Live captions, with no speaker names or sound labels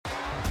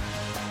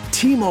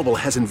T-Mobile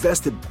has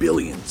invested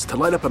billions to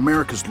light up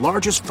America's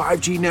largest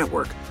 5G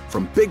network,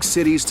 from big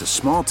cities to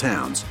small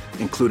towns,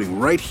 including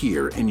right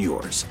here in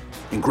yours.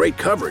 And great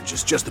coverage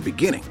is just the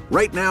beginning.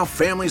 Right now,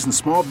 families and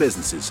small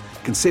businesses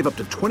can save up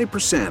to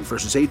 20%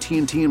 versus AT&T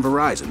and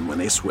Verizon when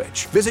they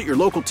switch. Visit your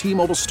local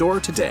T-Mobile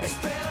store today.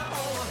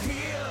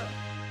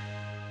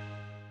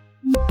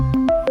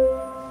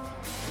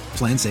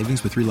 Plan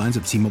savings with 3 lines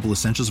of T-Mobile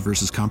Essentials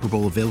versus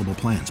comparable available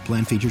plans.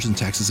 Plan features and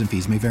taxes and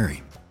fees may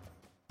vary.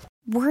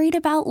 Worried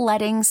about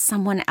letting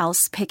someone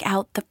else pick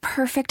out the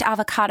perfect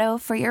avocado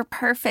for your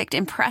perfect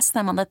impress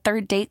them on the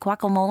third date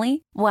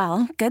guacamole?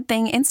 Well, good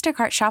thing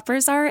Instacart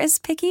shoppers are as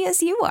picky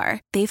as you are.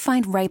 They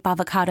find ripe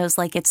avocados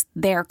like it's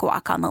their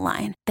guac on the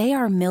line. They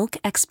are milk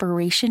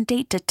expiration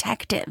date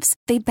detectives.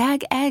 They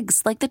bag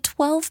eggs like the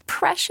 12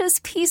 precious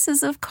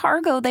pieces of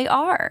cargo they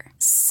are.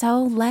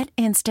 So let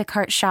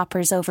Instacart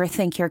shoppers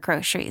overthink your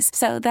groceries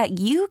so that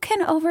you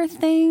can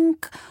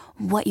overthink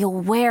what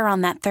you'll wear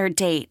on that third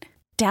date.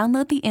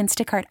 Download the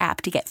Instacart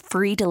app to get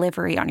free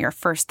delivery on your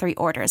first 3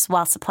 orders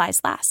while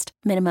supplies last.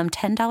 Minimum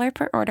 $10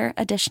 per order.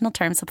 Additional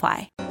terms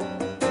apply.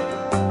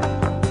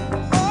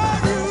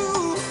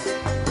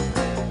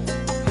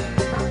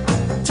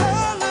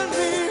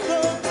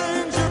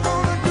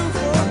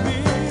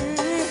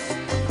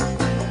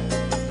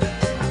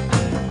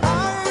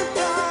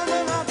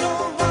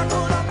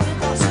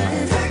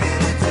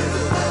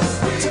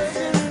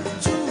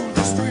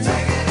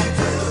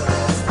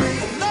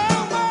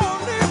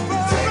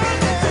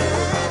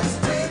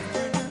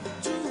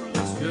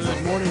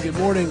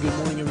 Good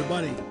morning,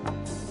 everybody.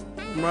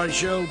 Marotti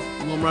Show.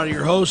 I'm Marotti,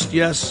 your host.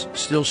 Yes,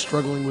 still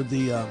struggling with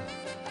the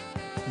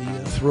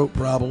throat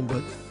problem,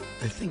 but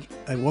I think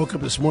I woke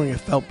up this morning. I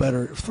felt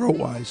better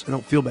throat-wise. I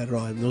don't feel bad at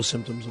all. I have no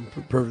symptoms. I'm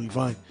perfectly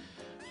fine.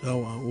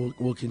 So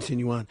we'll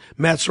continue on.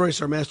 Matt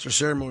Royce, our master of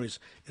ceremonies,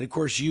 and of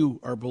course you,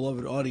 our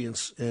beloved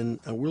audience.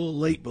 And we're a little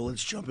late, but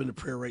let's jump into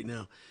prayer right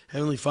now.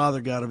 Heavenly Father,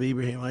 God of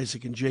Abraham,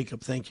 Isaac, and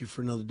Jacob, thank you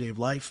for another day of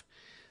life.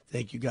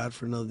 Thank you, God,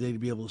 for another day to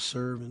be able to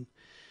serve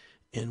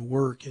and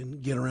work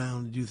and get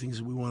around and do things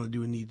that we want to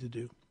do and need to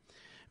do.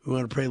 We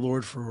want to pray,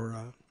 Lord,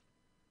 for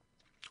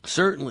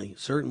certainly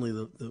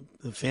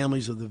the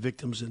families of the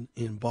victims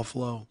in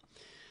Buffalo,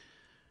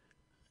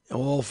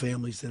 all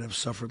families that have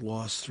suffered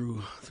loss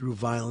through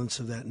violence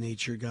of that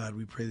nature. God,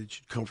 we pray that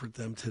you'd comfort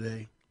them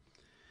today.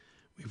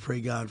 We pray,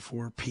 God,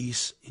 for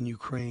peace in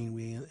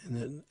Ukraine, and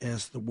then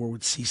ask the war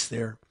would cease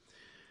there.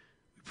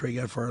 We pray,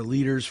 God, for our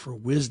leaders, for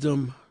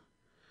wisdom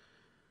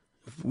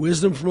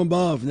from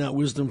above, not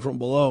wisdom from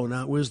below,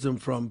 not wisdom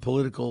from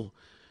political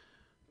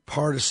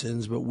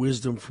partisans, but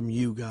wisdom from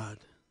you, God.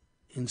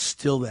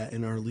 Instill that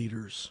in our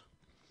leaders.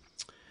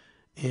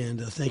 And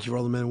thank you for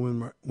all the men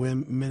and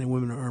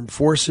women in our armed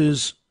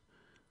forces,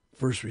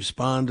 first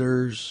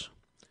responders,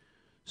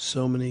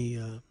 so many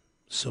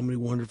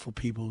wonderful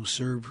people who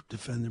serve,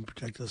 defend, and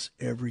protect us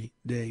every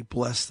day.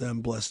 Bless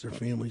them, bless their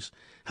families.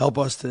 Help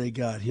us today,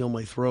 God. Heal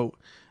my throat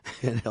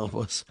and help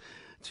us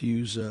to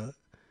use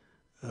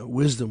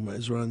wisdom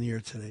as we're on the air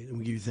today. And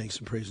we give you thanks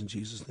and praise in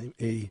Jesus' name.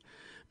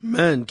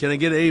 Amen. Can I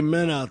get an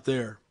amen out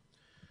there?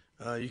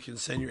 You can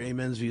send your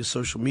amens via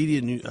social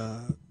media,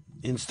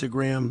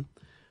 Instagram,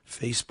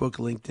 Facebook,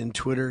 LinkedIn,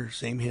 Twitter.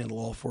 Same handle,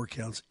 all 4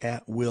 accounts,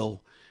 at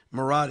Will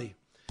Marotti.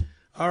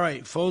 All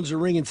right, phones are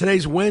ringing.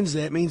 Today's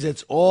Wednesday. That means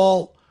it's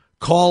all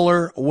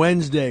caller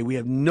Wednesday. We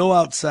have no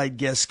outside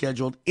guests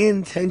scheduled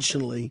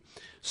intentionally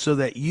so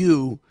that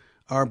you,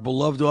 our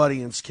beloved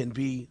audience, can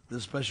be the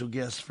special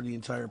guest for the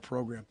entire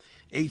program.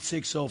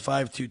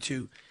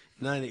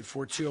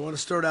 860-522-9842. I want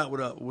to start out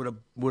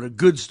with a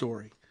good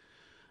story.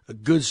 A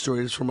good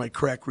story. It's from my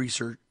crack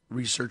researcher,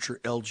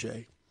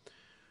 LJ.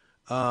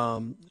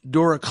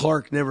 Dora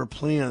Clark never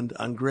planned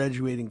on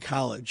graduating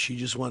college. She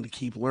just wanted to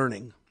keep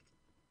learning.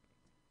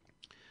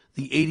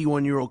 The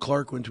 81-year-old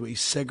Clark went to a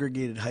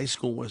segregated high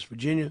school in West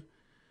Virginia,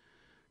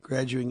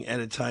 graduating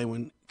at a time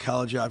when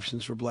college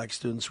options for black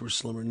students were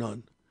slim or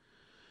none.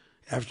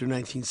 After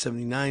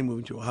 1979,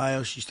 moving to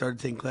Ohio, she started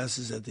taking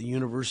classes at the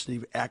University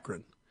of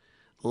Akron.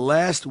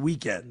 Last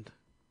weekend,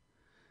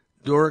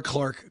 Dora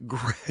Clark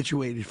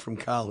graduated from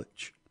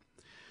college.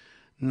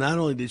 Not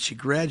only did she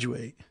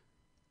graduate,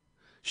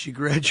 she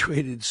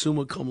graduated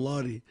summa cum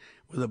laude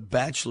with a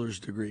bachelor's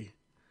degree.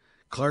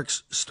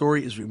 Clark's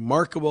story is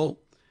remarkable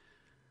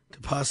to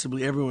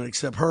possibly everyone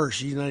except her.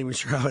 She's not even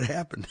sure how it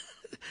happened.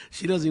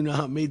 She doesn't even know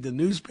how it made the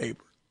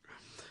newspaper.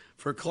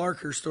 For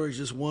Clark, her story is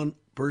just one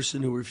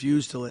person who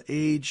refused to let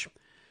age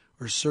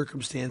or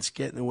circumstance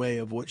get in the way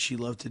of what she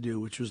loved to do,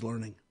 which was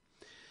learning.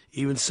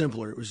 Even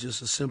simpler, it was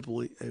just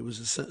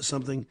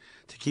something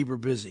to keep her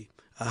busy,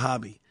 a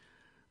hobby,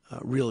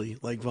 really,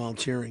 like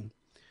volunteering.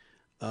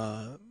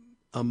 A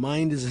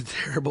mind is a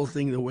terrible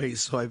thing to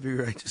waste, so I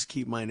figure I just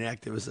keep mine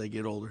active as I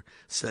get older,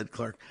 said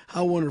Clark.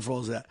 How wonderful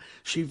is that?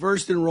 She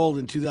first enrolled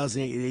in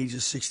 2008 at the age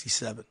of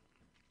 67.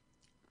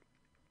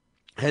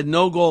 Had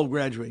no goal of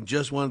graduating,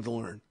 just wanted to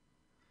learn.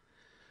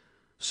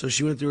 So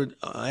she went through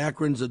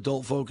Akron's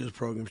adult focus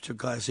program. She took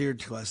class here,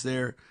 took class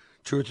there,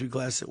 2 or 3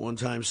 classes at one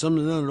time, some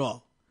none at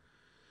all.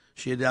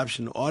 She had the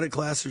option to audit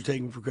class or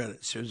take them for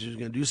credit. So she was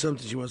going to do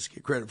something she wants to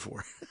get credit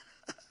for.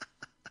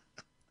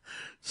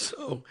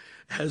 So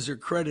as her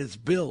credits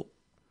built,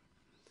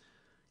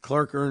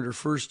 Clark earned her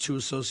first 2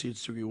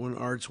 associate's degree, one in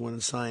arts, one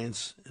in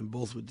science, and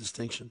both with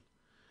distinction.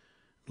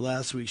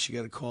 Last week, she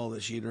got a call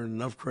that she had earned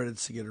enough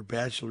credits to get her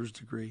bachelor's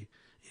degree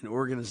in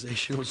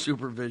organizational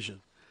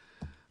supervision.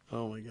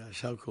 Oh, my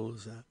gosh, how cool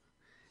is that?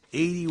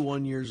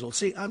 81 years old.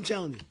 See, I'm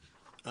telling you,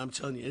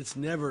 it's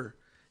never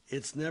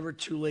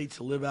too late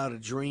to live out a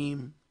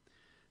dream.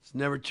 It's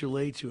never too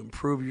late to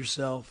improve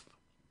yourself.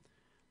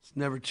 It's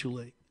never too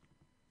late.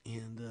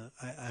 And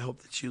I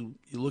hope that you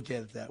look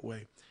at it that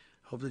way.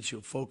 I hope that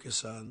you'll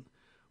focus on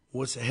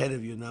what's ahead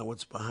of you, not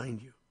what's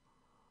behind you.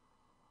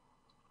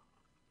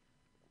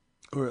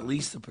 Or at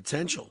least the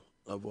potential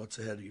of what's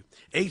ahead of you.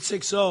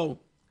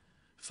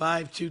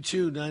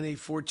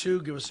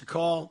 860-522-9842. Give us a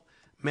call.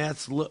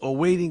 Matt's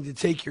waiting to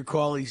take your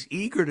call. He's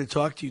eager to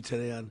talk to you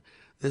today on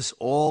this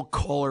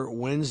all-caller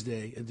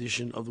Wednesday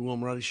edition of the Will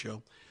Marotti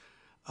Show.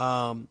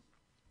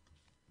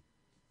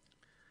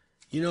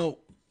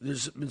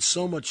 There's been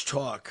so much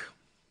talk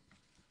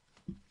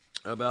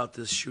about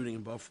this shooting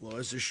in Buffalo,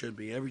 as there should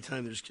be. Every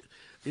time there's,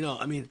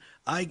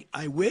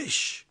 I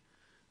wish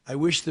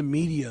the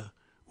media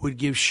would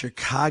give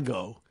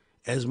Chicago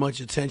as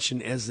much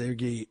attention as they're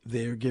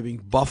giving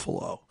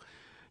Buffalo.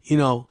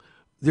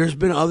 There's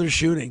been other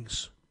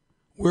shootings.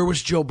 Where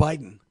was Joe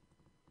Biden?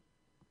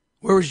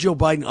 Where was Joe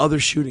Biden? Other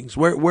shootings.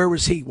 Where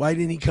was he? Why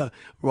didn't he come?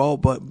 Well,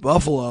 but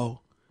Buffalo,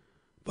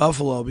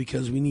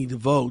 because we need the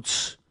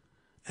votes,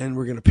 and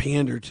we're going to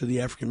pander to the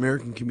African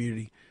American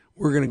community.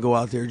 We're going to go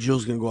out there.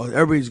 Jill's going to go out there.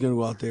 Everybody's going to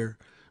go out there.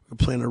 We're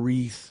plant a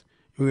wreath.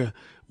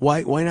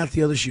 Why not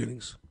the other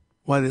shootings?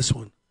 Why this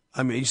one?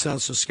 I mean, you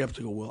sound so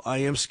skeptical, Will. I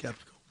am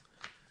skeptical.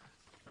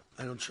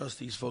 I don't trust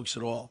these folks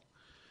at all.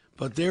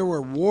 But there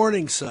were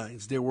warning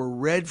signs. There were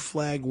red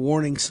flag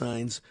warning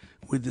signs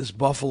with this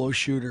Buffalo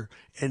shooter,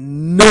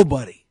 and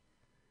nobody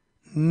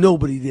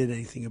did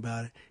anything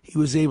about it. He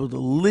was able to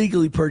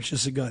legally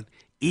purchase a gun,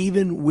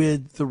 even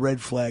with the red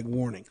flag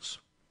warnings.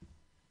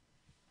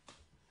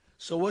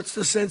 So what's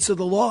the sense of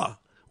the law?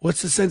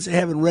 What's the sense of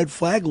having red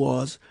flag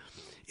laws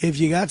if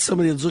you got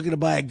somebody that's looking to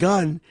buy a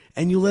gun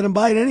and you let them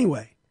buy it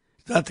anyway?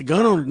 It's not the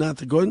gun owner, not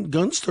the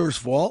gun store's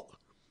fault.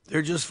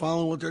 They're just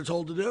following what they're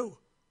told to do.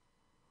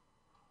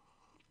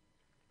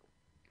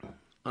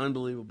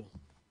 Unbelievable.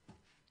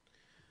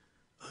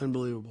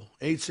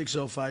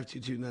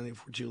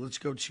 860-522-9842. Let's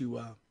go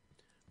to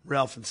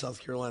Ralph in South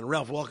Carolina.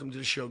 Ralph, welcome to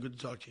the show. Good to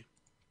talk to you.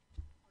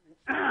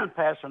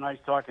 Pastor, nice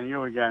talking to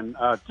you again.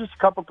 Just a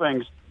couple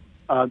things.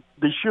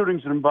 The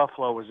shootings in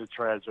Buffalo was a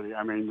tragedy.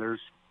 I mean,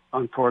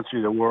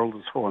 unfortunately, the world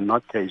is full of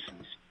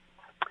nutcases.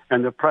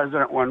 And the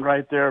president went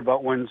right there,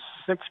 but when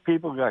 6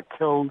 people got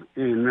killed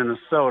in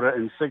Minnesota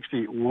and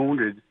 60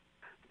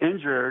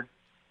 injured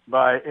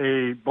by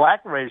a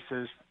black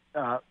racist,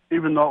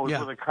 even though it was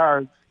with a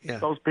car,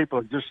 those people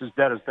are just as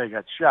dead as they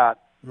got shot.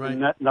 Right.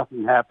 And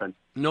nothing happened.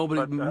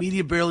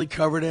 Media barely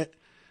covered it.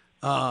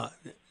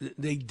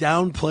 They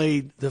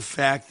downplayed the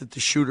fact that the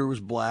shooter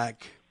was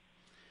black.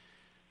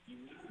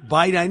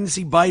 I didn't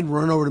see Biden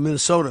run over to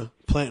Minnesota,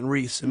 planting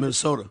wreaths in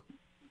Minnesota.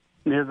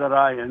 Neither did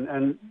I,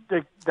 and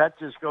that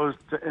just goes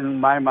to, in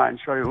my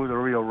mind, show you who the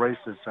real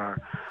racists are.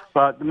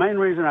 But the main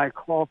reason I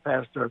call,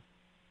 Pastor,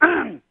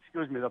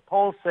 the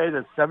polls say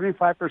that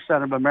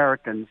 75% of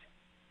Americans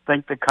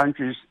think the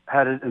country's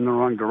headed in the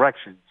wrong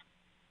direction.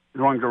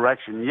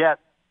 Yet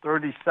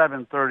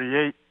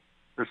 38%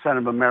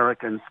 of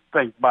Americans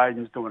think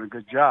Biden's doing a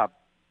good job.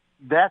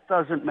 That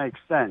doesn't make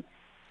sense.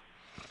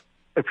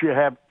 If you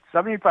have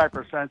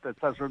 75% that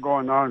says we're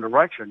going the wrong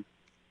direction,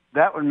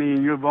 that would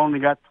mean you've only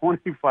got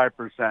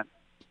 25%.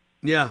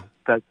 Yeah.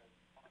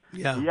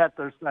 Yet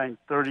they're saying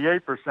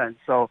 38%.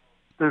 So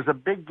there's a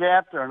big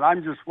gap there, and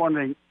I'm just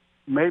wondering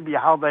maybe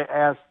how they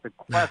ask the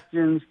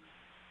questions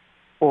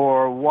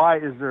or why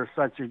is there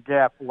such a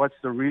gap? What's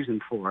the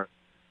reason for it?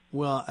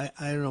 Well,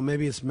 I don't know.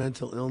 Maybe it's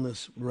mental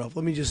illness, Ralph.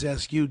 Let me just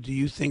ask you, do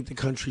you think the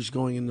country's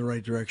going in the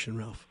right direction,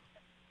 Ralph?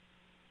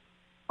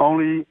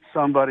 Only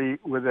somebody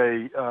with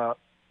a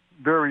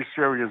very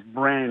serious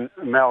brain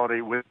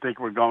malady would think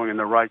we're going in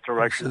the right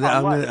direction. So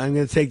I'm going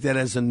to take that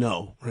as a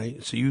no,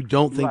 right? So you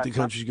don't think the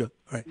country's going.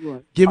 All right.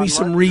 Right. Give me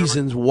some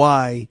reasons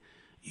why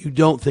you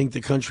don't think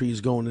the country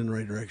is going in the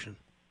right direction.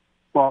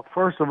 Well,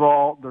 first of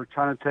all, they're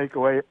trying to take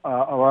away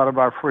a lot of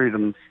our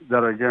freedoms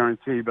that are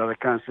guaranteed by the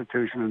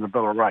Constitution and the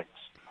Bill of Rights.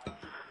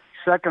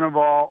 Second of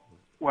all,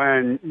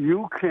 when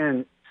you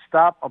can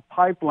stop a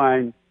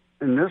pipeline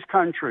in this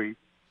country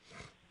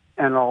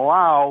and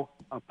allow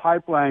a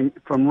pipeline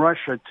from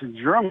Russia to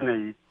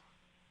Germany,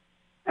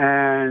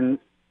 and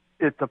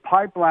if the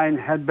pipeline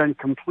had been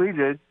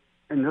completed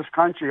in this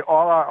country,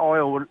 all our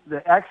oil,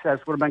 the excess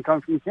would have been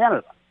coming from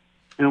Canada.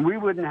 And we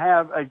wouldn't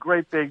have a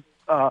great big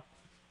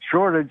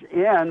shortage,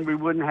 and we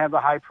wouldn't have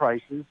the high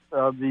prices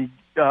of the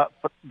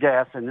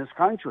gas in this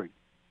country.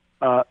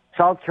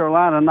 South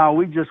Carolina, now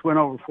we just went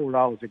over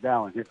 $4 a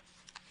gallon here.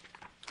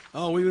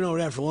 Oh, we've been over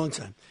that for a long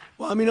time.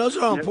 Well, I mean, those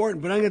are all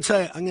important, but I'm going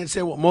to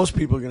say what most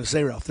people are going to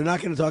say, Ralph. They're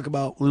not going to talk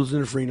about losing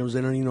their freedoms.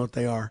 They don't even know what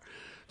they are.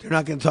 They're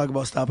not going to talk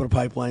about stopping a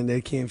pipeline.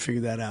 They can't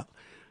figure that out.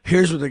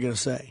 Here's what they're going to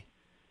say.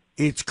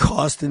 It's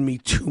costing me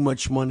too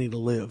much money to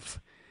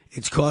live.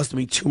 It's costing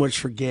me too much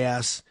for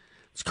gas.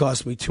 It's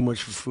costing me too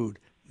much for food.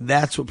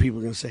 That's what people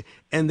are going to say.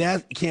 And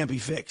that can't be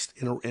fixed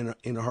in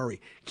a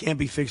hurry. Can't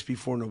be fixed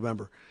before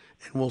November.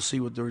 And we'll see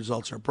what the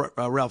results are.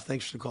 Ralph,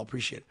 thanks for the call.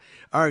 Appreciate it.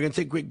 All right, going to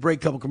take a quick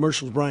break, couple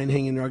commercials. Brian,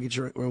 hang in there. I'll get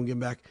you right when we get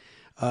back.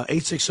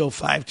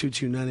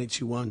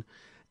 860-522-9821.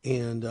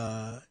 And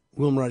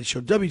Will Marotti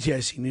Show,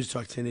 WTIC News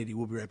Talk 1080.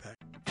 We'll be right back.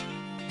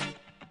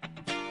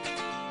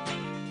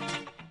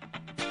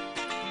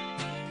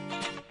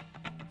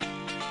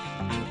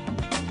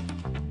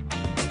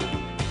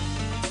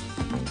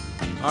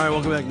 All right,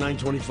 welcome back,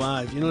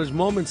 925. You know, there's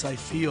moments I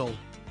feel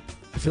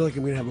like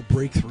I'm going to have a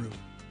breakthrough.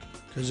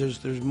 Because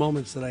there's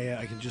moments that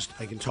I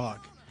can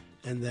talk,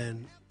 and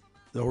then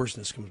the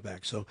hoarseness comes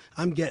back. So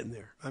I'm getting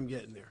there. I'm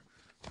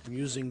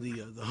using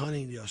the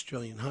honey, the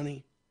Australian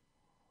honey.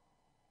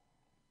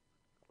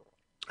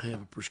 I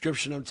have a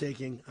prescription I'm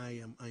taking.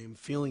 I am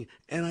feeling,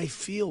 and I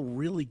feel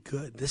really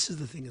good. This is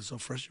the thing that's so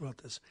frustrating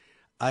about this.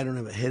 I don't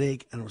have a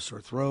headache. I don't have a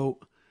sore throat.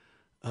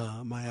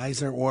 My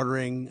eyes aren't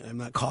watering. I'm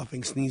not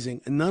coughing,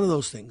 sneezing, and none of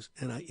those things.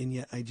 And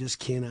yet I just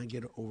cannot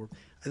get over.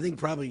 I think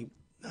probably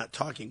not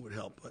talking would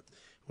help, but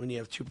when you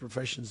have two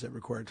professions that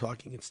require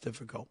talking, it's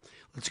difficult.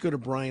 Let's go to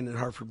Brian in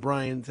Hartford.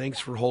 Brian, thanks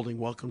for holding.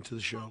 Welcome to the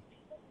show.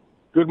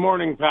 Good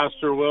morning,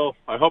 Pastor Will.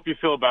 I hope you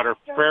feel better.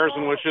 Prayers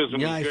and wishes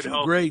and good health. Yeah, I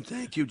feel great.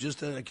 Thank you.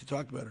 Just I could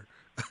talk better.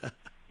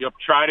 Yep.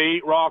 Try to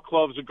eat raw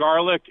cloves of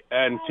garlic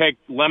and take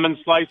lemon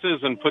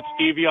slices and put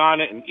stevia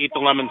on it and eat the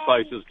lemon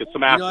slices. Get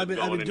some acid. I've been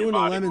doing the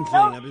lemon thing.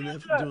 I've been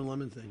doing a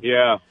lemon thing.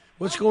 Yeah.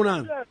 What's going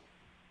on?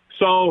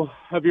 So,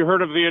 have you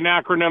heard of the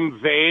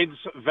acronym VAIDS,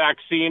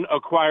 Vaccine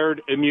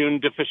Acquired Immune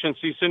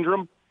Deficiency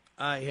Syndrome?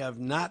 I have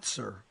not,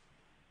 sir.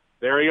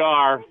 There you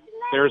are.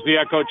 There's the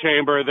echo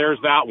chamber. There's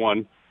that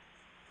one.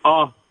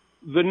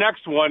 The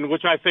next one,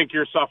 which I think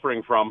you're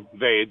suffering from,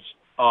 VAIDS,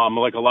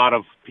 like a lot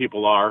of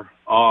people are,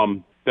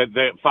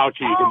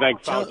 Fauci, you can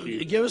thank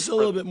Fauci. Give us a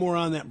little bit more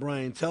on that,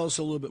 Brian. Tell us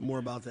a little bit more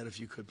about that, if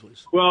you could,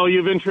 please. Well,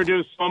 you've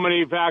introduced so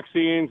many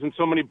vaccines and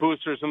so many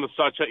boosters and the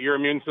such that your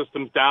immune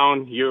system's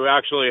down. You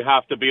actually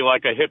have to be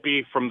like a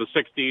hippie from the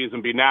 60s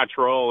and be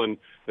natural and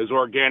as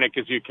organic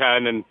as you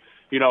can. And,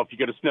 you know, if you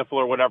get a sniffle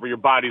or whatever, your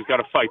body's got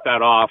to fight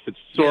that off. It's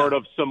sort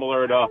of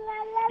similar to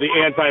the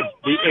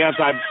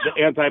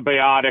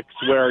antibiotics,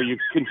 where you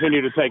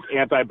continue to take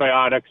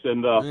antibiotics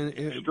and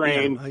the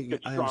strain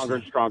gets stronger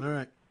and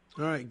stronger.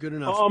 All right, good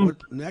enough.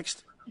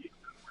 Next?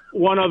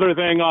 One other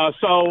thing.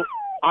 So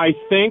I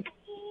think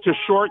to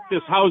short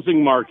this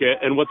housing market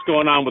and what's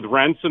going on with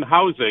rents and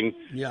housing,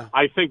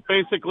 I think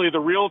basically the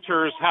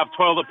realtors have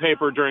toilet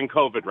paper during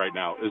COVID right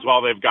now is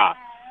all they've got.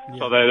 Yeah.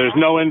 So there's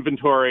no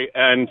inventory.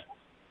 And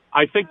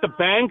I think the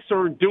banks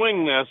are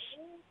doing this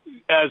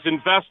as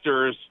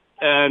investors,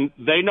 and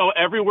they know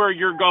everywhere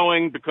you're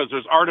going because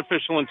there's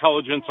artificial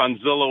intelligence on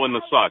Zillow and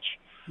the such.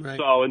 Right.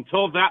 So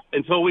until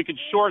we could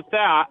short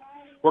that,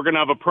 we're going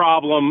to have a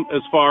problem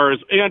as far as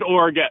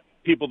or get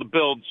people to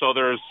build. So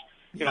there's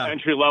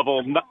entry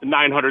level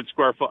 900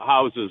 square foot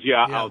houses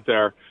out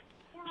there.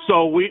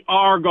 So we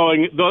are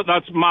going.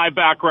 That's my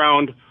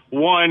background.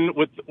 One,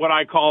 with what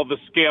I call the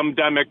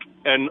scamdemic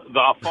and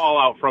the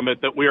fallout from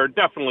it, that we are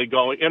definitely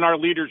going in our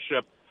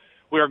leadership.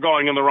 We are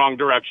going in the wrong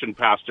direction,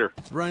 Pastor.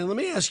 Brian, let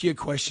me ask you a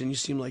question. You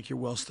seem like you're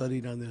well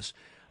studied on this.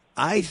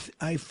 I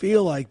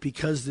feel like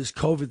because this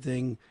COVID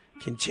thing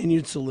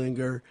continues to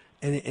linger,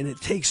 and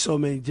it takes so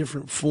many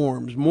different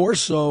forms, more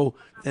so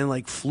than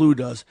like flu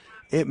does,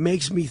 it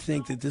makes me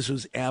think that this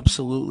was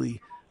absolutely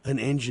an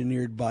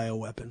engineered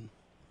bioweapon.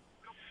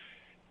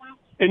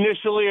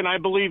 Initially, and I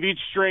believe each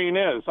strain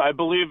is. I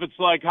believe it's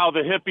like how the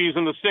hippies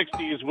in the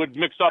 60s would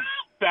mix up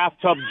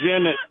bathtub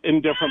gin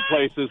in different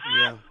places.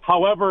 Yeah.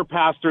 However,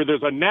 Pastor,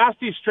 there's a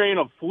nasty strain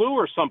of flu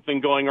or something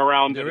going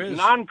around that is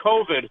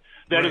non-COVID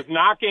that is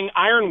knocking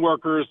iron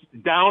workers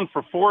down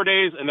for 4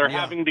 days, and they're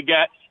having to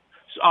get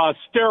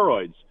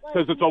steroids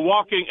because it's a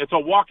walking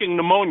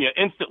pneumonia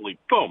instantly.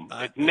 Boom,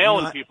 it's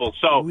nailing people.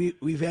 So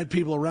we've had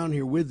people around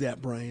here with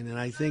that, Brian, and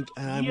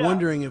I'm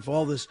wondering if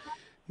all this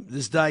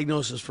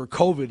diagnosis for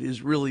COVID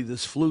is really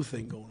this flu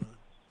thing going on.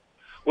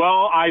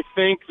 Well, I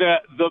think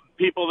that the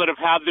people that have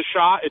had the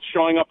shot, it's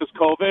showing up as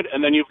COVID,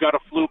 and then you've got a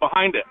flu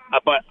behind it.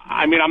 But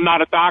I mean, I'm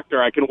not a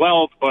doctor. I can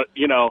weld, but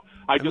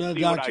I just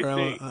see what I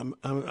see. I'm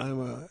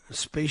a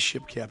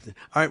spaceship captain.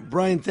 All right,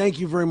 Brian, thank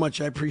you very much.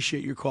 I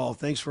appreciate your call.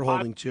 Thanks for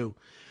holding too.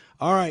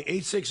 All right,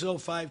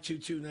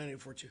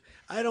 860-522-9842.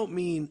 I don't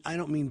mean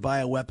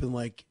bioweapon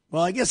like.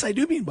 Well, I guess I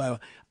do mean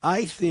bioweapon.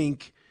 I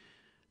think.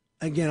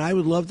 Again, I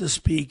would love to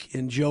speak,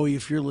 and Joey,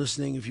 if you're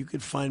listening, if you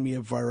could find me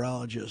a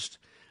virologist,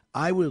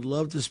 I would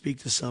love to speak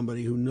to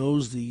somebody who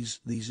knows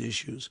these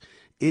issues.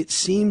 It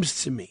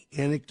seems to me,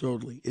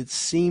 anecdotally,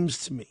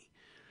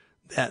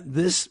 that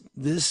this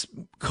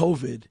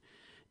COVID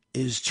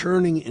is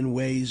turning in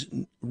ways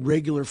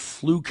regular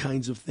flu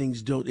kinds of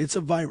things don't. It's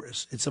a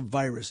virus. It's a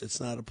virus. It's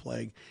not a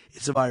plague.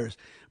 It's a virus.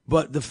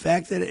 But the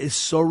fact that it is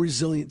so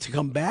resilient to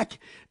come back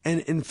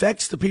and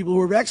infects the people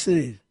who are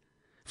vaccinated.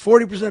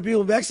 40% of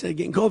people vaccinated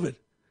getting COVID.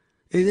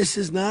 This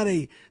is not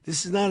an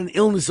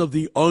illness of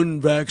the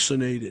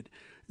unvaccinated.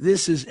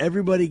 This is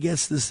everybody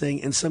gets this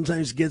thing and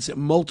sometimes gets it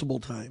multiple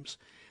times.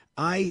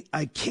 I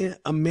can't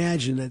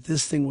imagine that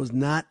this thing was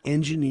not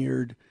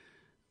engineered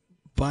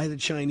by the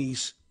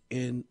Chinese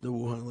in the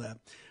Wuhan lab.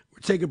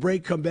 We'll take a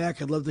break, come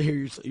back. I'd love to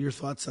hear your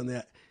thoughts on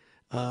that.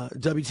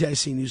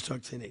 WTIC News Talk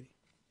 1080.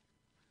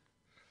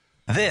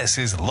 This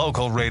is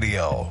local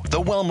radio,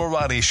 the Will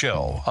Marotti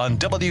Show on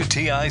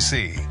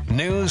WTIC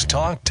News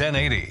Talk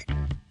 1080.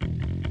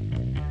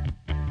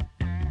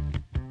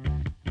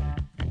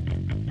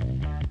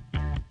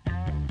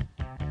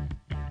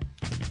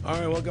 All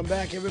right, welcome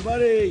back,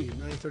 everybody.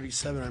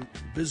 9:37. I'm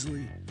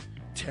busily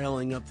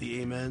tallying up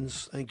the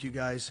amens. Thank you,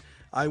 guys.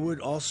 I would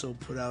also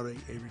put out a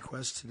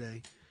request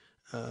today.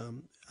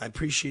 I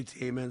appreciate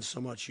the amens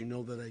so much. You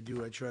know that I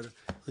do. I try to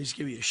at least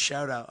give you a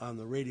shout out on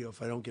the radio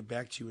if I don't get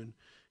back to you and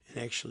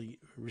actually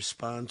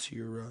respond to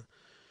your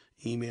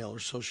email or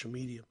social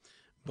media.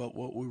 But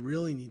what we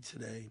really need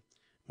today,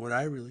 what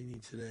I really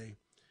need today,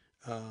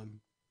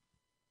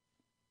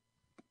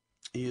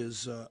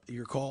 is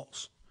your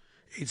calls.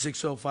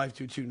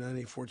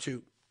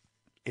 860-522-9842.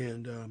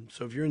 And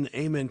so if you're in the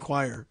Amen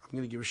Choir, I'm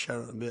going to give a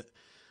shout out in a bit.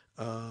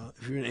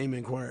 If you're in the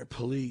Amen Choir,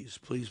 please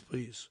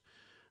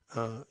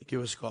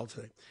give us a call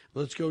today.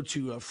 Let's go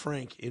to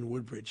Frank in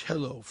Woodbridge.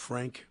 Hello,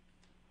 Frank.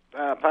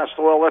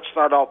 Pastor Will, let's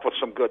start off with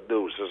some good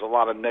news. There's a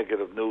lot of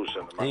negative news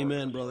in America.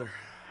 Amen, brother.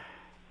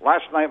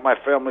 Last night, my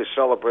family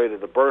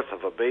celebrated the birth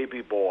of a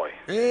baby boy.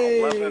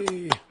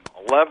 Hey!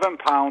 11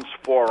 pounds,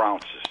 4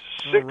 ounces.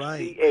 68.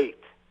 Right.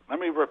 Let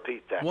me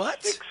repeat that.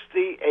 What?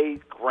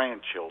 68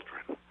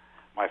 grandchildren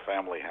my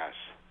family has.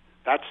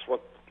 That's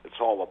what it's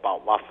all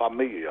about. La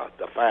familia,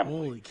 the family.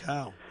 Holy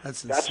cow.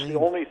 That's insane. That's the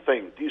only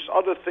thing. These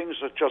other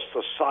things are just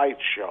a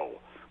sideshow.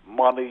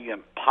 Money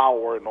and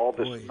power and all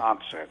this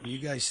nonsense. You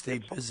guys stay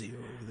busy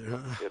over there,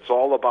 huh? It's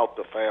all about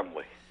the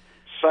family.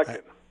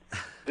 Second,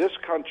 this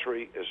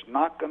country is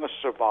not going to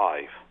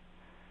survive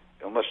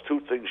unless two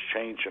things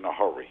change in a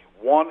hurry.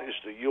 One is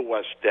the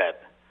U.S.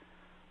 debt.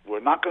 We're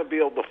not going to be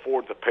able to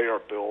afford to pay our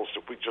bills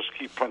if we just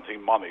keep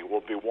printing money.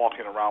 We'll be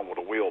walking around with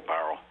a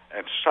wheelbarrow.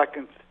 And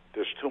second,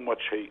 there's too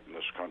much hate in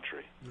this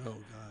country. Oh,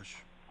 gosh.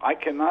 I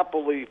cannot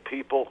believe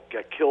people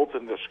get killed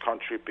in this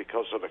country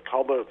because of the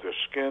color of their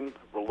skin,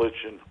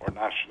 religion, or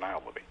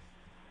nationality.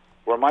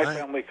 Where my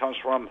family comes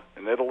from,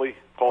 in Italy,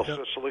 called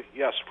Sicily,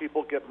 yes,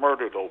 people get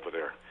murdered over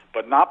there.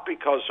 But not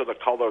because of the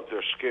color of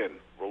their skin,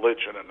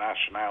 religion, and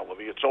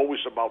nationality. It's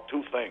always about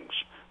two things,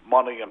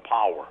 money and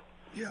power.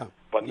 Yeah.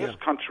 But in this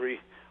country,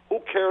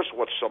 who cares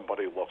what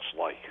somebody looks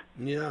like?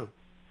 Yeah.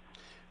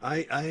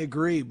 I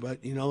agree,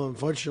 but,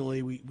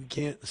 unfortunately, we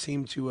can't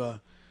seem to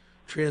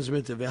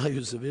transmit the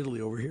values of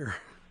Italy over here.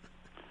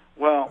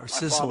 Well, my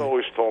father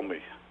always told me,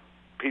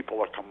 people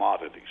are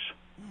commodities.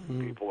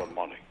 People are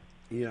money.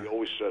 Yeah. He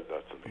always said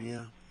that to me.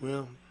 Yeah.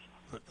 Well,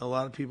 a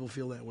lot of people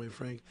feel that way,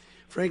 Frank.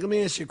 Frank, let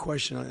me ask you a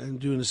question. I'm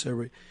doing this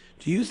every.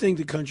 Do you think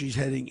the country's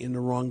heading in the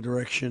wrong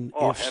direction?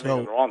 Oh, heading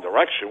in the wrong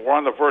direction. We're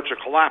on the verge of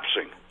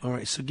collapsing. All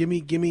right. So give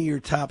me your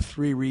top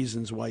 3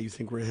 reasons why you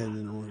think we're heading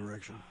in the wrong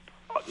direction.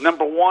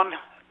 Number one,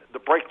 the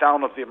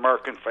breakdown of the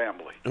American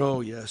family.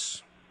 Oh,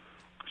 yes.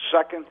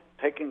 Second,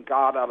 taking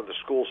God out of the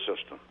school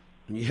system.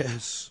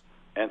 Yes.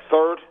 And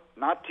third,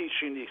 not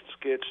teaching these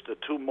kids the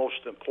 2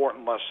 most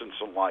important lessons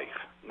in life.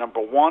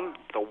 Number one,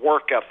 the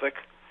work ethic.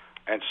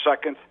 And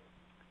second,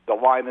 the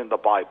line in the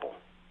Bible,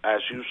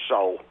 as you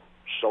sow,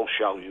 so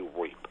shall you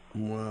reap.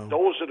 Wow.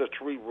 Those are the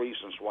 3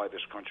 reasons why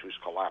this country is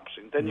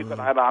collapsing. Then you can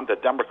add on the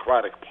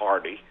Democratic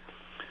Party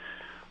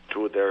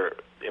to their,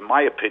 in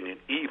my opinion,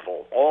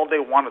 evil. All they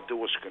want to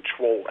do is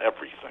control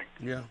everything.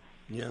 Yeah,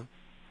 yeah.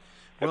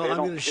 Well, I'm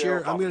going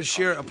to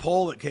share a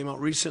poll that came out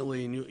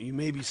recently, and you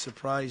may be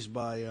surprised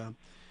by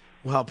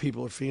how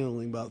people are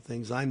feeling about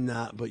things. I'm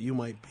not, but you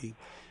might be.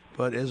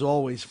 But as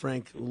always,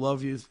 Frank,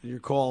 love you. Your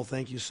call.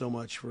 Thank you so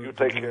much for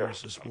joining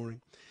us this morning.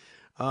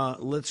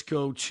 Let's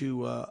go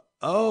to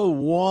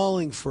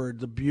Wallingford,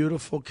 the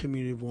beautiful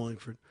community of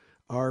Wallingford.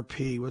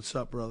 RP, what's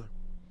up, brother?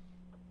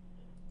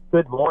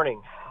 Good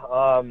morning.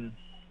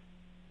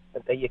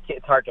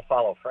 It's hard to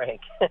follow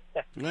Frank.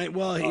 Right.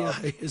 Well,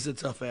 he is a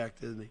tough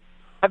act, isn't he?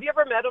 Have you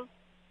ever met him?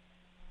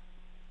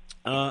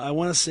 I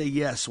want to say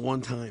yes,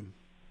 one time.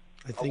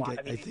 I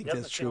think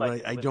that's true,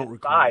 but I don't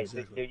recall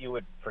exactly. You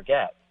would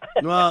forget.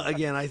 Well,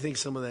 again, I think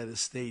some of that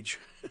is stage.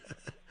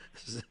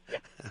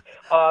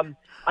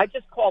 I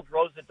just called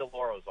Rosa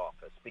DeLauro's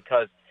office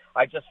because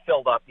I just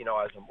filled up, as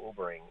I'm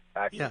Ubering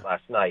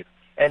last night,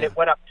 and it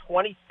went up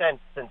 20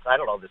 cents since, I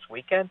don't know, this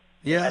weekend.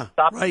 Yeah,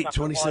 right,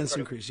 20 cents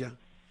increase, yeah.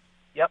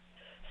 Yep.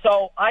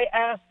 So I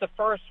asked the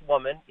first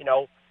woman,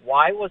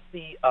 why was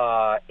the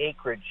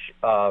acreage,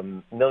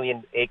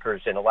 million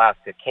acres in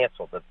Alaska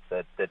canceled,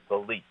 the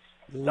lease?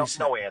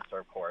 No answer,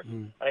 of course.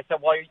 And I said,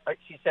 well,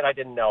 she said, I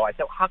didn't know. I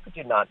said, how could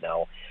you not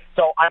know?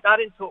 So I got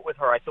into it with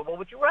her. I said, well,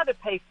 would you rather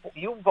pay,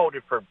 you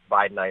voted for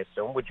Biden, I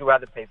assume, would you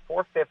rather pay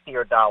 $4.50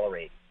 or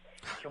 $1.80?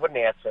 She wouldn't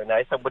answer. And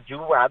I said, would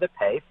you rather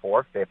pay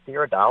 $4.50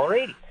 or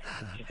 $1.80?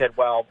 She said,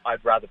 well,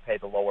 I'd rather pay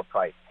the lower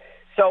price.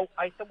 So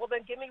I said, well,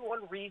 then give me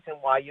one reason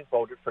why you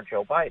voted for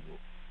Joe Biden.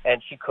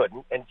 And she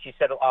couldn't. And she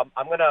said,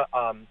 I'm going to,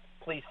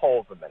 please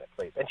hold a minute,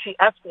 please. And she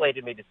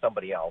escalated me to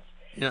somebody else.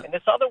 Yeah. And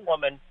this other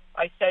woman,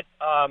 I said,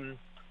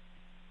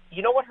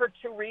 you know what her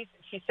two reasons?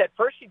 She said,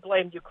 first she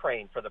blamed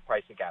Ukraine for the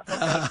price of gas. Okay.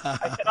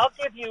 I said,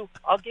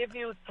 I'll give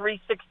you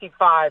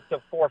 $3.65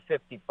 to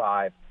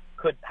 $4.55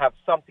 could have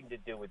something to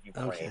do with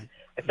Ukraine. Okay.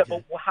 I said,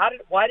 well,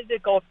 why did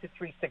it go up to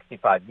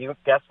 $3.65? You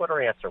guess what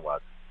her answer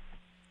was?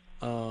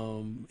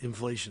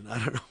 Inflation. I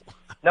don't know.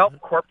 No,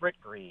 corporate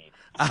greed.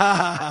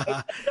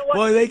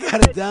 Boy, they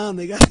got it down.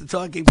 They got the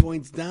talking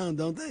points down,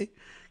 don't they?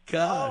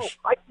 Gosh.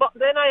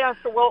 Then I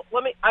asked her,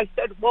 I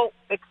said,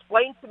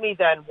 explain to me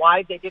then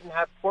why they didn't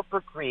have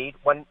corporate greed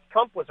when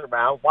Trump was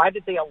around. Why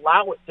did they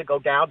allow it to go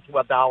down to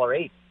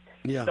 $1.80?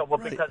 Yeah. So,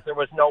 because there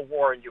was no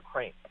war in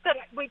Ukraine.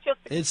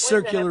 It's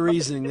circular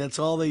reasoning. That's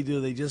all they do.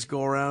 They just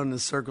go around in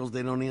circles.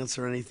 They don't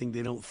answer anything.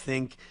 They don't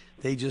think.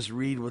 They just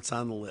read what's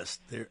on the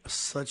list. They're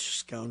such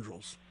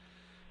scoundrels.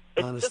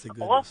 It's just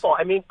awful.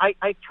 I mean,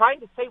 I tried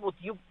to say, well,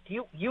 do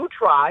you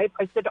tried?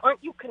 I said,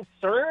 aren't you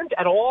concerned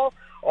at all?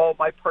 Oh,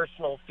 my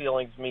personal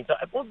feelings mean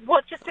well,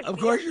 what? Just of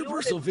course, your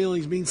personal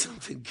feelings mean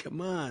something.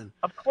 Come on.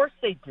 Of course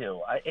they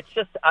do. It's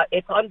just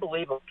it's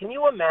unbelievable. Can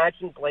you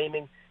imagine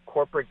blaming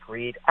corporate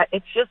greed?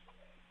 It's just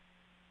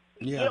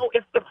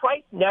if the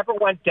price never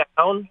went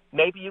down,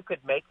 maybe you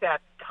could make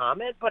that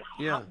comment. But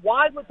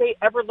why would they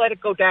ever let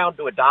it go down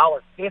to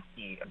 $1.50,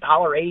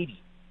 $1.80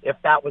 if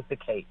that was the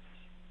case?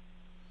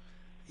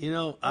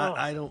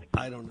 I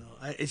don't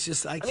know. It's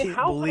just I can't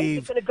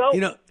believe.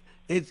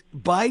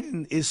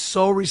 Biden is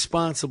so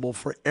responsible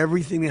for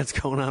everything that's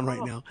going on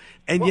right now,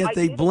 and yet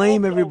they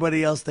blame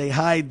everybody else. They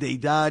hide, they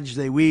dodge,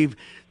 they weave.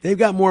 They've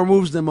got more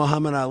moves than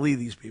Muhammad Ali.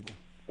 These people.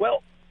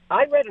 Well,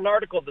 I read an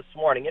article this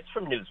morning. It's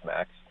from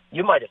Newsmax.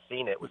 You might have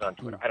seen it. It was on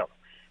Twitter. I don't know.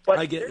 But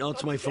I get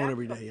onto my phone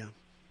every day.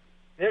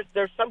 Yeah.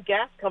 There's some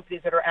gas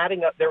companies that are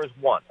adding up. There is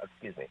one,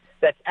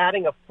 that's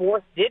adding a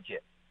fourth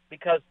digit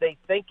because they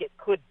think it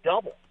could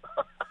double.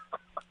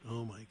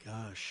 Oh, my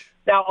gosh.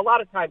 Now, a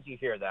lot of times you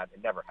hear that.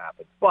 It never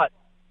happens. But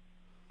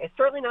it's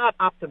certainly not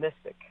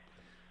optimistic.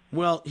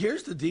 Well,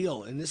 here's the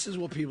deal, and this is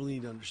what people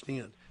need to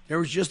understand. There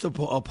was just a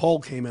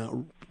poll came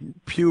out,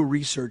 Pew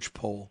Research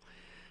poll.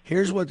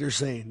 Here's what they're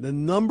saying. The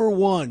number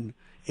one,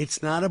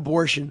 it's not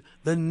abortion.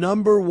 The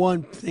number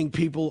one thing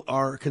people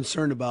are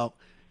concerned about,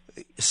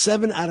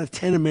 7 out of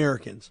 10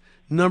 Americans,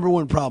 number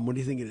one problem. What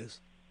do you think it is?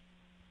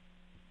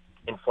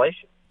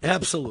 Inflation.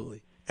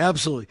 Absolutely.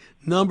 Absolutely.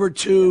 Number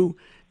two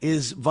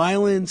is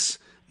violence.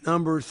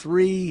 Number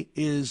two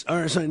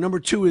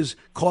is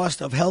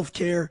cost of health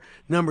care.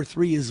 Number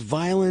 3 is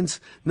violence.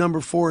 Number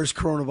 4 is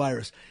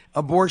coronavirus.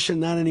 Abortion,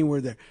 not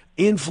anywhere there.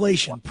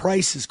 Inflation,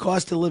 prices,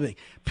 cost of living.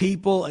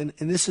 People, and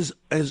this is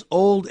as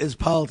old as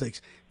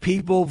politics,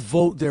 people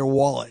vote their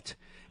wallet.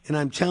 And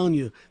I'm telling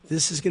you,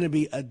 this is going to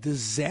be a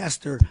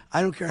disaster.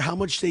 I don't care how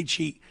much they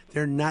cheat.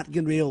 They're not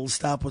going to be able to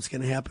stop what's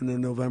going to happen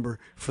in November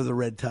for the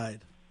red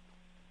tide.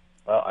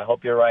 Well, I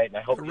hope you're right, and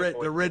I hope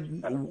the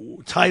red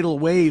tidal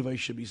wave, I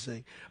should be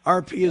saying.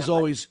 RP, is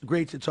always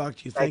great to talk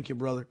to you. Thank you,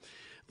 brother.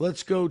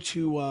 Let's go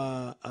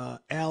to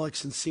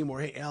Alex and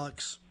Seymour. Hey,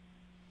 Alex.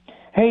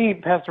 Hey,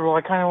 Pastor. Well,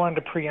 I kind of wanted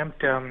to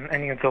preempt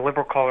any of the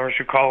liberal callers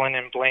who call in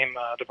and blame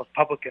the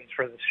Republicans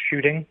for this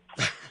shooting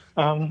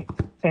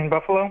in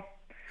Buffalo.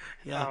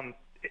 Yeah.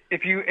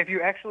 If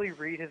you actually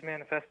read his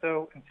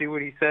manifesto and see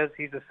what he says,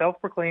 he's a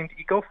self-proclaimed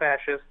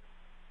eco-fascist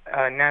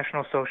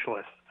national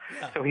socialist.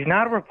 Yeah. So he's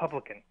not a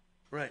Republican.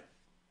 Right.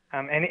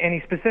 And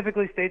he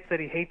specifically states that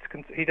he hates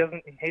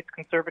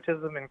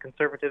conservatism and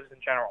conservatives in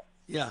general.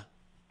 Yeah.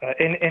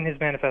 In his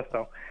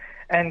manifesto,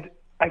 and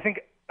I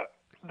think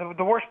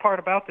the worst part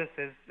about this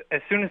is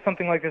as soon as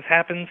something like this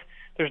happens,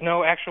 there's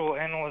no actual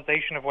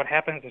analyzation of what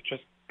happens. It's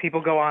just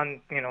people go on,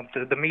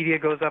 the media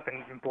goes up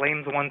and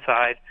blames one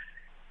side,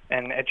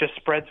 and it just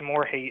spreads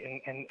more hate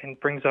and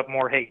brings up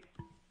more hate.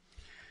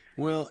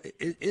 Well,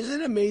 is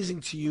it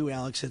amazing to you,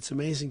 Alex? It's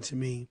amazing to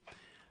me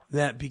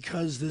that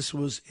because this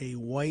was a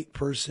white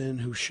person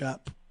who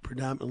shot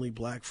predominantly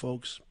black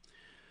folks,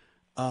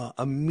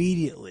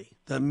 immediately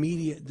the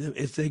media,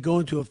 if they go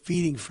into a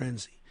feeding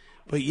frenzy,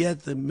 but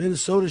yet the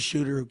Minnesota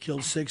shooter who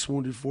killed 6,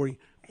 wounded 40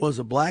 was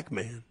a black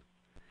man,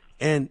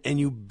 and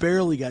you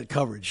barely got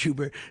coverage.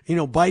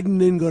 Biden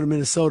didn't go to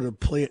Minnesota to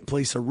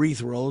place a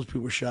wreath where all those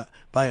people were shot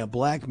by a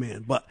black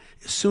man, but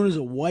as soon as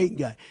a white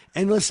guy,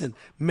 and listen,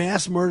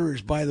 mass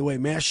murderers, by the way,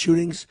 mass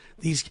shootings,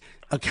 these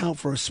account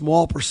for a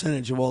small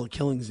percentage of all the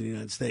killings in the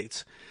United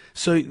States.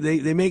 So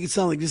they make it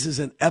sound like this is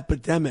an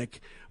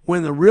epidemic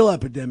when the real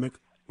epidemic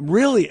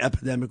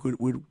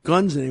with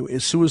guns anyway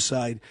is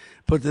suicide.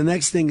 But the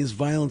next thing is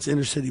violence,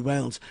 inner city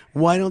violence.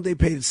 Why don't they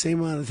pay the same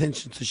amount of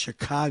attention to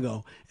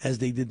Chicago as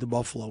they did to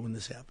Buffalo when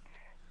this happened?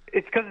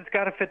 It's because it's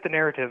got to fit the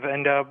narrative.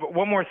 And but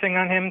one more thing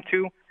on him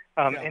too.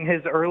 In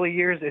his early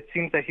years, it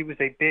seems that he was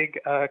a big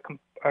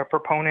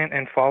proponent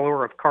and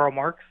follower of Karl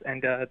Marx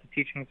and the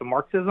teachings of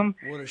Marxism.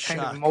 What a shock!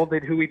 Kind of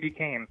molded who he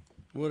became.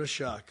 What a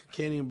shock!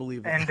 Can't even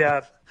believe that.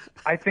 And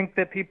I think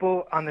that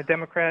people on the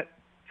Democrat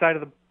side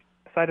of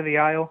the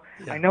aisle,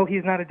 I know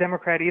he's not a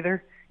Democrat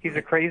either. He's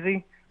a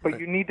crazy, but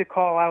you need to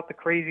call out the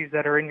crazies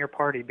that are in your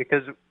party,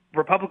 because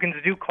Republicans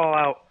do call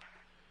out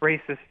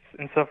racists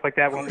and stuff like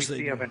that when we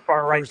see them, and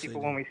far right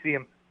people when we see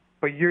them.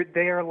 But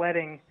they are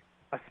letting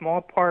a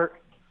small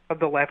part of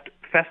the left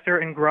fester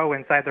and grow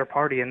inside their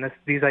party, and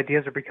these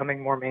ideas are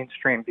becoming more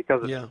mainstream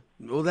because of it.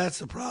 Well, that's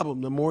the problem.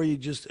 The more you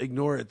just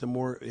ignore it, the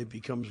more it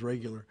becomes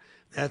regular.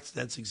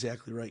 That's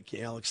exactly right,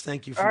 Alex.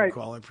 Thank you for your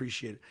call. I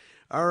appreciate it.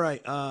 All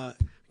right,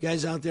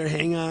 guys out there,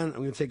 hang on. I'm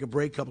going to take a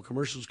break, couple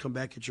commercials, come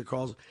back, get your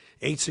calls.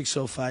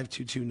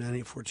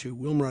 860-522-9842.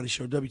 Will Marotti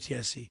Show,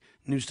 WTIC,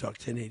 News Talk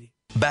 1080.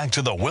 Back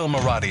to the Will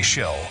Marotti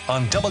Show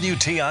on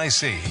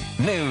WTIC,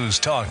 News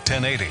Talk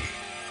 1080.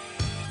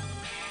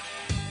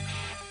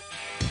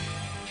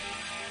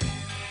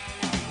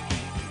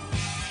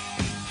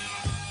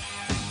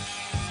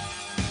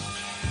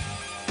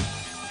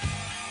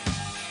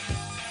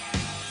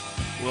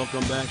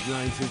 Welcome back,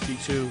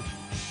 952.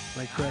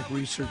 My crack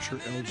researcher,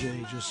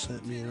 LJ, just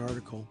sent me an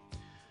article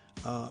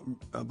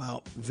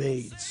about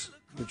VAIDS,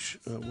 which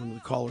one of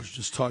the callers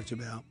just talked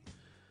about.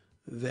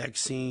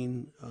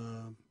 Vaccine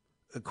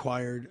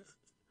acquired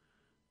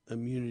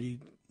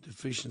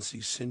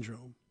immunodeficiency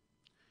syndrome.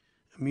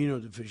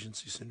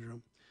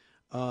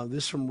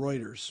 This from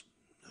Reuters.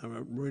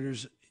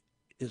 Reuters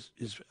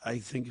is, I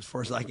think, as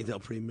far as I can tell,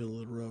 pretty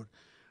middle of the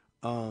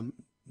road.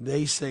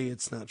 They say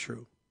it's not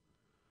true.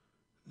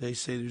 They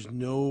say there's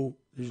no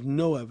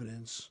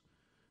evidence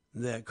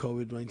that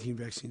COVID-19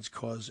 vaccines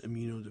cause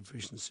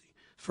immunodeficiency.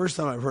 First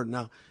time I've heard it.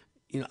 Now,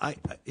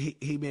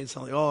 he made it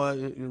sound like,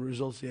 it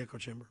results in the echo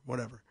chamber,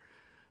 whatever.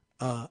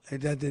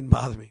 And that didn't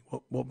bother me.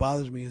 What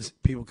bothers me is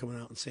people coming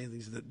out and saying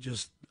things that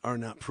just are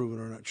not proven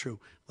or not true.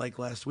 Like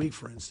last week,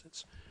 for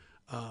instance,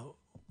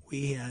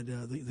 we had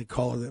the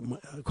caller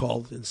that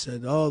called and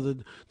said,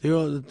 the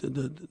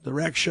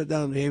rack shut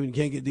down in Haven,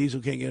 can't get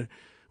diesel, can't get it.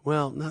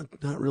 Well, not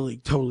really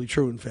totally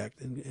true, in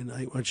fact. And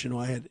I want you to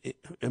know I had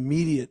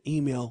immediate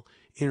email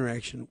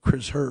interaction with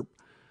Chris Herb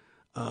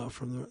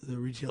from the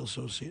Retailer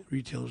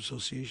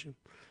Association.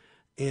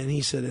 And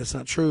he said that's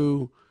not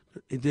true.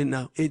 It did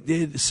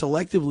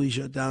selectively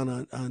shut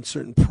down on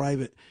certain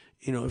private,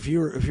 if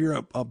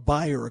you're a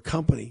buyer, a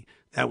company,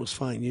 that was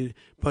fine.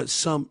 But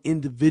some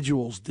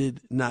individuals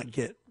did not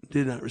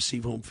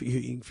receive home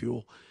heating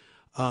fuel.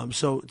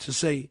 So to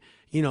say,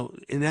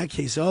 in that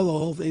case,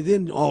 although they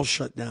didn't all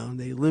shut down,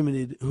 they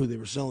limited who they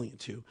were selling it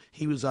to.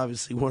 He was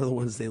obviously one of the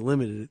ones they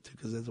limited it to,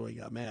 because that's why he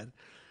got mad.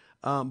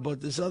 But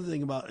this other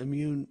thing about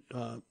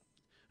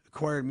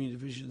acquired immune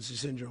deficiency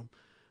syndrome,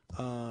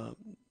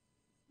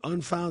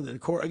 unfounded.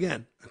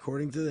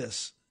 According to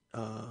this,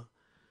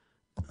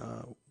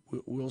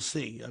 we'll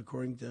see.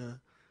 According to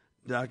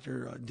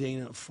Dr.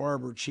 Dana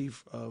Farber,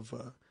 chief of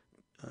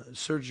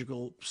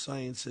surgical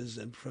sciences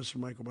and professor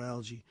of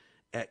microbiology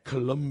at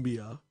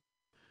Columbia.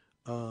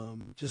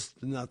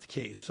 Just not the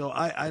case. So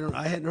I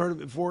hadn't heard of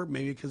it before,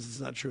 maybe because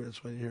it's not true.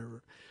 That's why I didn't hear of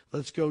it.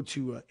 Let's go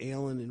to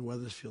Alan in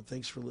Wethersfield.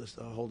 Thanks for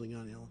holding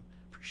on, Alan.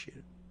 Appreciate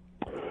it.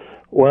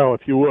 Well,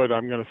 if you would,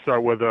 I'm going to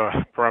start with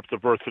perhaps the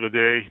verse of the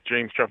day,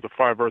 James chapter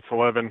 5, verse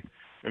 11.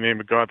 In the name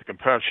of God, the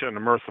compassionate and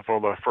the merciful.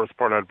 The first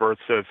part of that verse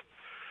says,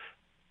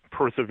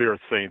 persevere,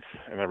 saints,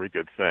 in every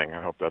good thing.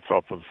 I hope that's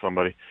helpful to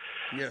somebody.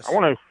 Yes. I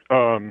want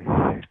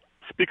to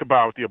speak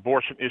about the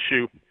abortion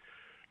issue.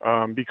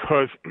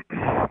 Because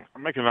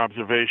I'm making an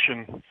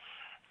observation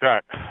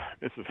that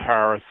Mrs.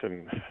 Harris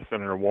and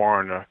Senator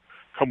Warren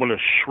come with a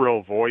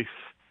shrill voice,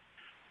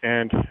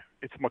 and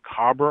it's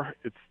macabre.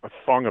 It's a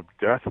song of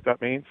death, that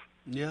means.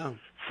 Yeah.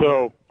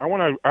 So I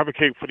want to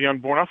advocate for the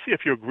unborn. I'll see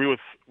if you agree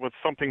with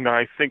something that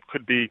I think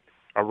could be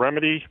a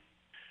remedy.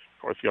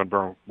 Of course, the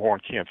unborn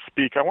can't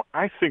speak.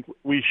 I think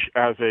we,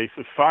 as a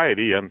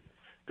society, and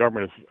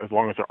government, as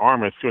long as they're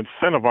armed, is to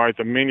incentivize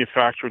the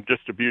manufacture and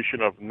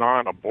distribution of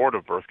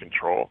non-abortive birth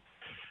control.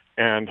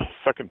 And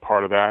second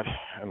part of that,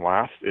 and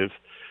last, is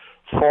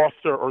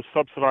foster or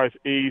subsidize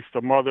aid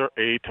to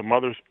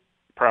mothers,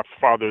 perhaps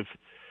fathers,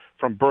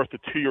 from birth to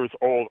 2 years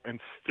old, and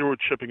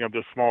stewardshiping of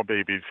their small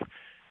babies.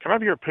 Can I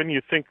have your opinion?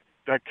 You think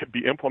that could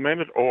be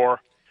implemented,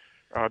 or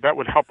that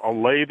would help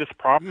allay this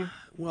problem?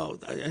 Well,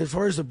 as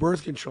far as the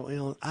birth control,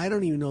 Alan, I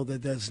don't even know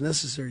that that's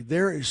necessary.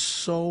 There are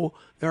so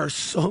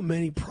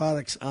many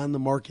products on the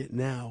market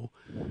now,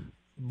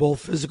 both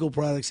physical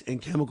products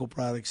and chemical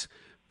products,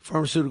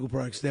 pharmaceutical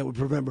products, that would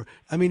prevent birth.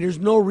 I mean, there's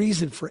no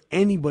reason for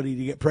anybody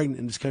to get pregnant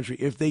in this country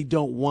if they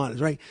don't want it,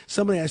 right?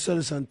 I saw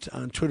this on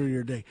Twitter the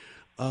other day.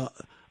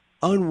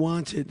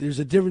 Unwanted, there's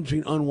a difference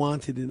between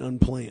unwanted and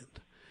unplanned.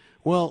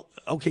 Well,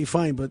 okay,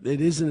 fine, but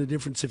it isn't a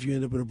difference if you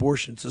end up with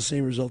abortion. It's the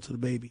same result to the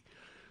baby.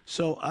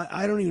 So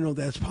I don't even know if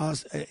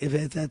that's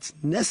if that's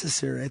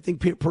necessary. I think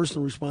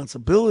personal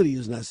responsibility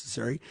is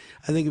necessary.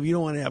 I think if you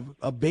don't want to have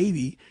a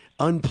baby,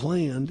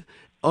 unplanned,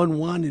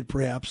 unwanted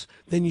perhaps,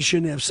 then you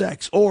shouldn't have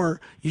sex,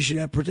 or you should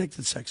have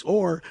protected sex,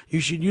 or you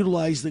should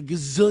utilize the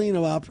gazillion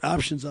of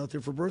options out there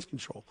for birth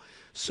control.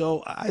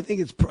 So I think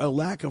it's a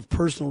lack of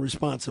personal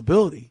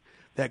responsibility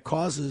that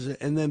causes it,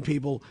 and then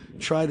people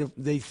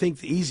they think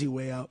the easy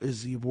way out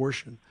is the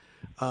abortion.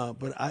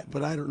 But I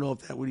don't know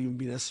if that would even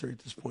be necessary at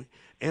this point.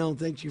 Alan,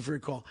 thank you for your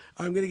call.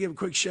 I'm going to give a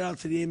quick shout out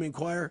to the AM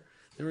Inquirer.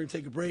 Then we're going to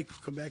take a break. We'll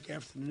come back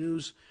after the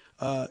news.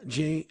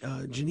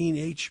 Janine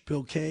H.,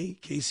 Bill K.,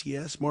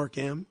 KCS, Mark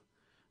M.,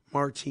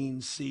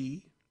 Martine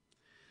C.,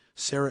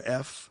 Sarah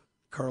F.,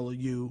 Carla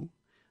U.,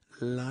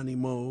 Lonnie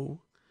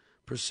Mo,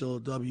 Priscilla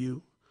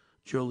W.,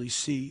 Jolie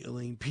C.,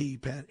 Elaine P.,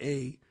 Pat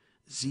A.,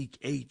 Zeke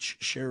H.,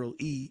 Cheryl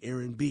E.,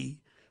 Aaron B.,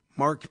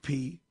 Mark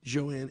P.,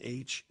 Joanne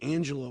H.,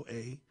 Angelo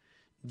A.,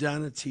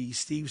 Donna T.,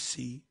 Steve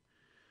C.,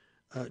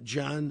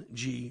 John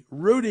G.,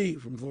 Rudy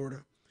from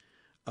Florida,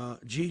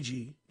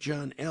 Gigi,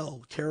 John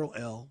L., Carol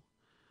L.,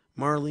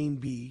 Marlene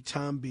B.,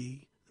 Tom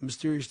B., the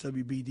Mysterious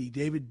WBD,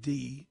 David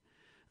D.,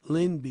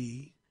 Lynn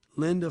B.,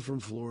 Linda from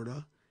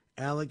Florida,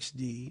 Alex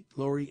D.,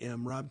 Lori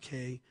M., Rob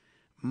K.,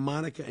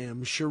 Monica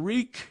M.,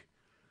 Sharik,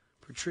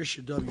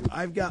 Patricia W.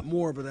 I've got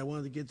more, but I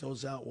wanted to get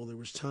those out while there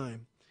was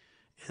time.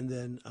 And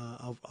then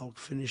I'll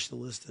finish the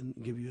list and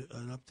give you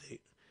an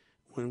update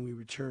when we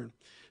return.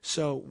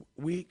 So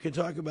we could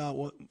talk about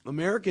what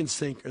Americans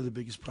think are the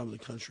biggest problem in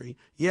the country.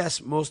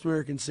 Yes, most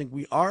Americans think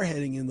we are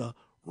heading in the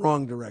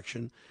wrong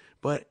direction,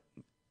 but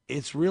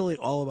it's really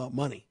all about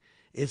money.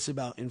 It's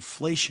about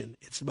inflation.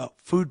 It's about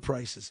food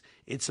prices.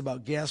 It's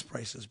about gas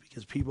prices,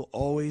 because people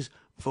always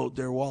vote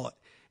their wallet.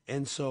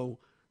 And so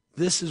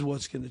this is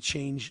what's going to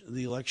change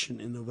the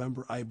election in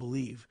November, I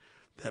believe,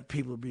 that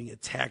people are being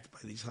attacked by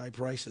these high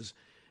prices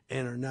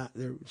and are not,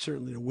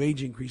 certainly the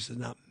wage increase is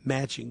not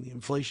matching the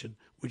inflation,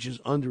 which is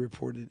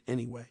underreported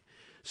anyway.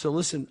 So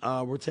listen,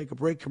 we'll take a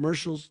break,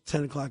 commercials,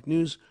 10 o'clock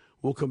news.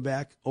 We'll come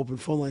back, open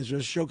phone lines for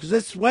the show, because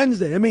it's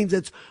Wednesday. That means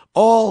it's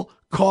all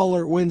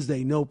caller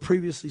Wednesday. No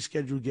previously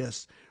scheduled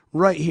guests.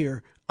 Right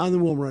here on the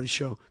Will Marotti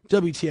Show,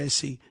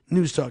 WTIC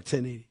News Talk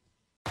 1080.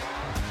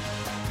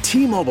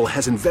 T-Mobile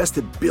has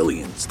invested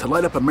billions to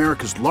light up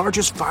America's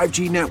largest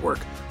 5G network,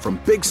 from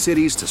big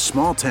cities to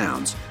small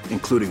towns,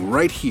 including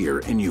right here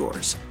in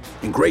yours.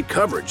 And great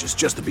coverage is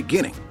just the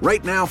beginning.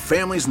 Right now,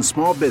 families and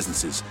small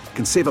businesses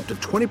can save up to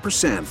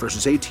 20%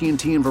 versus AT&T and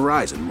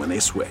Verizon when they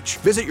switch.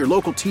 Visit your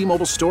local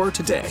T-Mobile store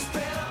today.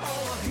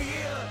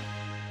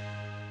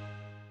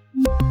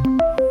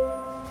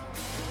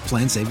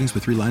 Plan savings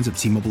with 3 lines of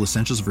T-Mobile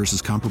Essentials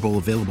versus comparable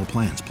available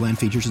plans. Plan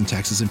features and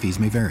taxes and fees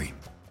may vary.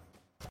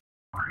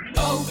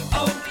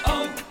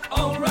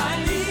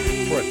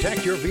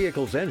 Protect your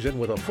vehicle's engine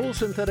with a full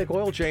synthetic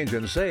oil change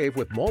and save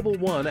with Mobil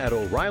 1 at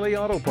O'Reilly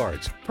Auto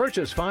Parts.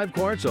 Purchase 5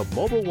 quarts of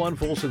Mobil 1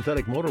 full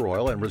synthetic motor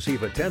oil and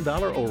receive a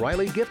 $10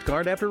 O'Reilly gift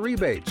card after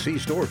rebate. See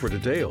store for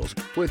details.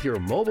 With your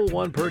Mobil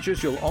 1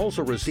 purchase, you'll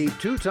also receive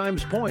 2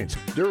 times points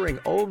during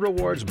O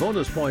Rewards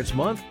Bonus Points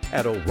Month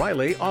at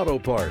O'Reilly Auto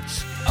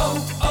Parts.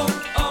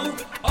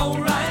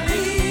 O'Reilly.